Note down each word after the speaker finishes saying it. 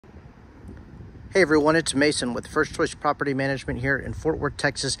Hey everyone, it's Mason with First Choice Property Management here in Fort Worth,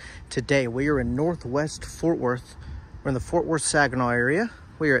 Texas. Today we are in Northwest Fort Worth. We're in the Fort Worth Saginaw area.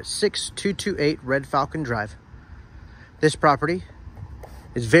 We are at 6228 Red Falcon Drive. This property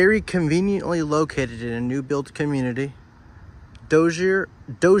is very conveniently located in a new build community. Dozier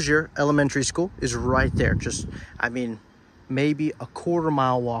Elementary School is right there. Just, maybe a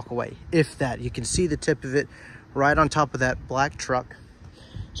quarter-mile walk away, if that. You can see the tip of it right on top of that black truck.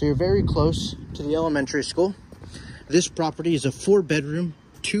 So you're very close to the elementary school. This property is a 4-bedroom,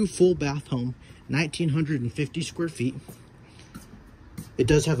 2 full bath home, 1,950 square feet. It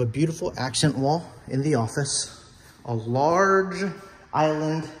does have a beautiful accent wall in the office, a large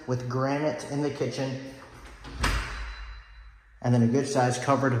island with granite in the kitchen, and then a good sized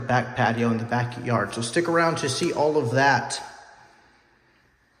covered back patio in the backyard. So stick around to see all of that.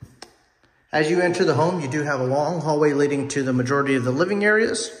 As you enter the home, you do have a long hallway leading to the majority of the living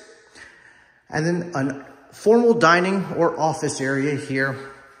areas, and then a formal dining or office area here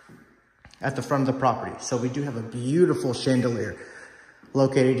at the front of the property. So we do have a beautiful chandelier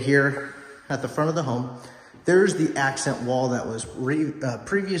located here at the front of the home. There's the accent wall that was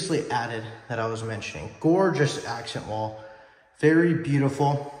previously added that I was mentioning. Gorgeous accent wall, very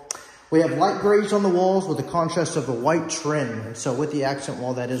beautiful. We have light grays on the walls with the contrast of the white trim. And so with the accent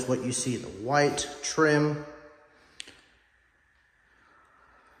wall, that is what you see, the white trim.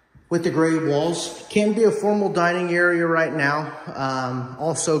 With the gray walls, can be a formal dining area right now.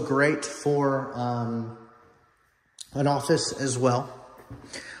 Also great for an office as well.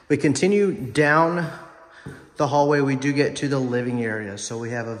 We continue down the hallway, we do get to the living area. So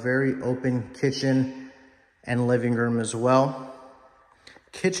we have a very open kitchen and living room as well.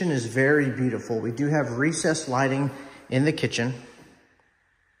 Kitchen is very beautiful. We do have recessed lighting in the kitchen.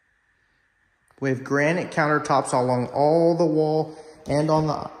 We have granite countertops along all the wall and on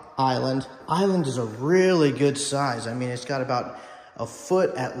the island. Island is a really good size. It's got about a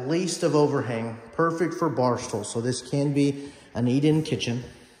foot at least of overhang, perfect for bar stools. So this can be an eat-in kitchen.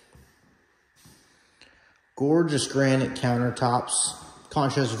 Gorgeous granite countertops,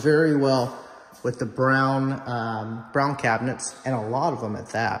 contrast very well with the brown cabinets, and a lot of them at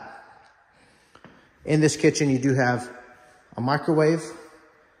that. In this kitchen, you do have a microwave,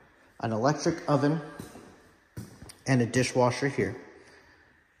 an electric oven, and a dishwasher here.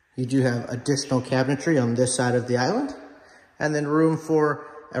 You do have additional cabinetry on this side of the island, and then room for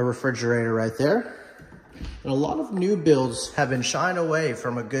a refrigerator right there. And a lot of new builds have been shying away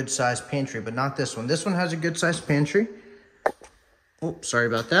from a good-sized pantry, but not this one. This one has a good-sized pantry. Oh, sorry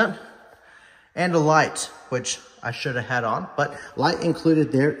about that. And a light, which I should have had on, but light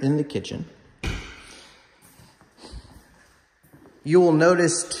included there in the kitchen. You will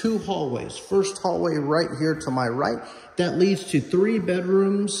notice 2 hallways. First hallway right here to my right, that leads to 3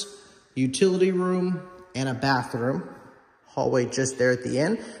 bedrooms, utility room, and a bathroom. Hallway just there at the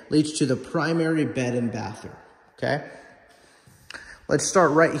end leads to the primary bed and bathroom, okay? Let's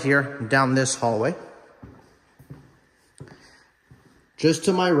start right here down this hallway. Just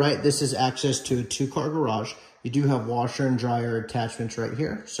to my right, this is access to a 2-car garage. You do have washer and dryer attachments right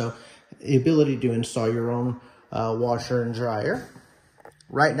here. So the ability to install your own washer and dryer.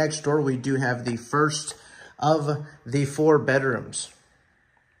 Right next door, we do have the first of the 4 bedrooms.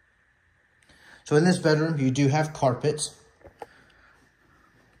 So in this bedroom, you do have carpets.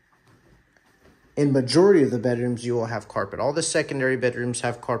 In majority of the bedrooms, you will have carpet. All the secondary bedrooms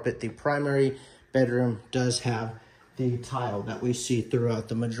have carpet. The primary bedroom does have the tile that we see throughout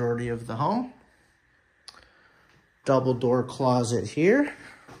the majority of the home. Double door closet here.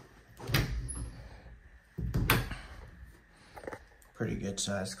 Pretty good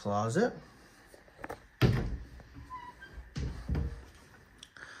sized closet.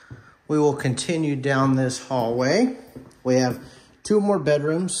 We will continue down this hallway. We have 2 more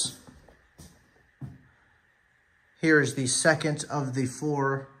bedrooms. Here is the second of the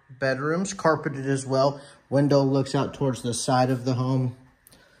 4 bedrooms, carpeted as well. Window looks out towards the side of the home.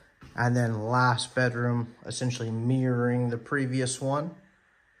 And then last bedroom, essentially mirroring the previous one.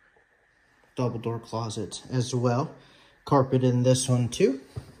 Double door closet as well. Carpet in this one too.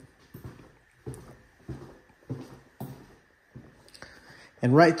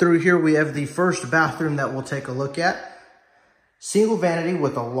 And right through here, we have the first bathroom that we'll take a look at. Single vanity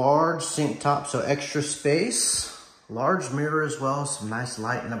with a large sink top, so extra space. Large mirror as well, some nice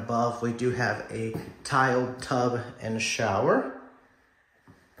lighting above. We do have a tiled tub and shower.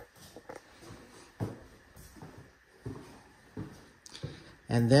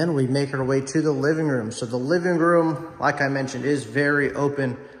 And then we make our way to the living room. So the living room, like I mentioned, is very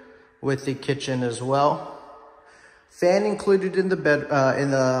open with the kitchen as well. Fan included in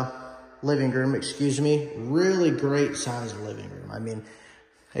the living room, excuse me. Really great size living room. I mean,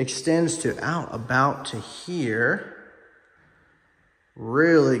 extends to out about to here.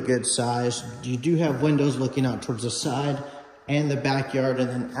 Really good size. You do have windows looking out towards the side and the backyard, and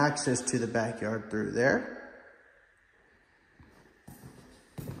then access to the backyard through there.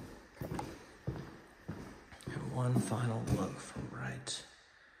 And one final look from right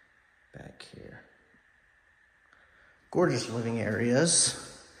back here. Gorgeous living areas.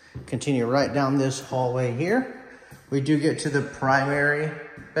 Continue right down this hallway here. We do get to the primary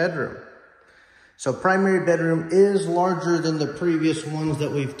bedroom. So primary bedroom is larger than the previous ones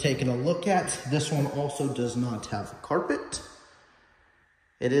that we've taken a look at. This one also does not have carpet.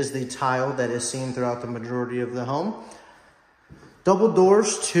 It is the tile that is seen throughout the majority of the home. Double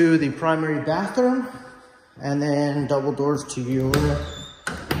doors to the primary bathroom, and then double doors to your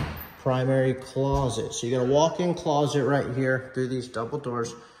primary closet. So you got a walk-in closet right here through these double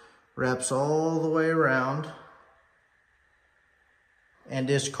doors. Wraps all the way around and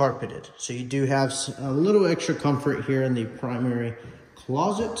is carpeted. So you do have a little extra comfort here in the primary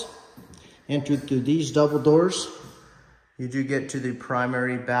closet. Enter through these double doors, you do get to the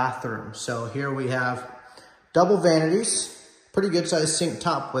primary bathroom. So here we have double vanities, pretty good sized sink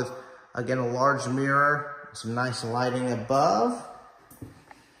top with, again, a large mirror, some nice lighting above.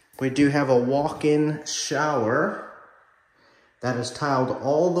 We do have a walk-in shower that is tiled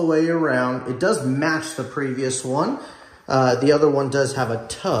all the way around. It does match the previous one. The other one does have a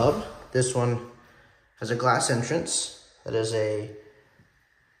tub. This one has a glass entrance. That is a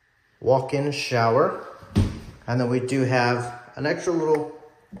walk-in shower. And then we do have an extra little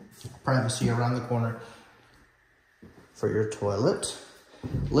privacy around the corner for your toilet.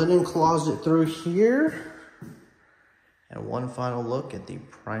 Linen closet through here. And one final look at the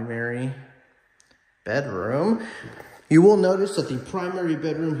primary bedroom. You will notice that the primary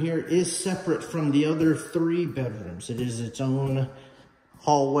bedroom here is separate from the other 3 bedrooms. It is its own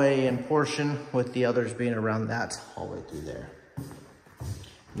hallway and portion, with the others being around that hallway through there.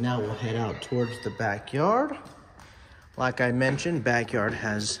 Now we'll head out towards the backyard. Like I mentioned, backyard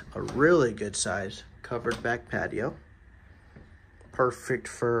has a really good size covered back patio. Perfect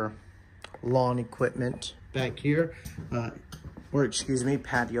for lawn equipment back here,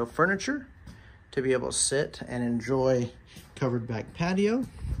 patio furniture to be able to sit and enjoy covered back patio.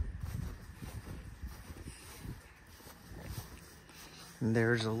 And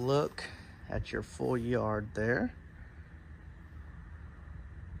there's a look at your full yard there.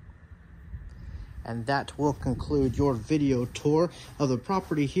 And that will conclude your video tour of the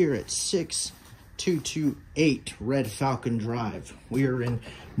property here at 6228 Red Falcon Drive. We are in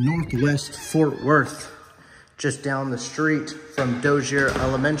Northwest Fort Worth, just down the street from Dozier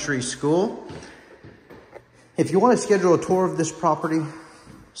Elementary School. If you want to schedule a tour of this property,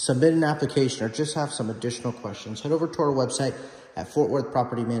 submit an application, or just have some additional questions, head over to our website at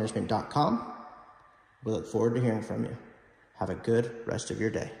fortworthpropertymanagement.com. We look forward to hearing from you. Have a good rest of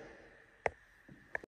your day.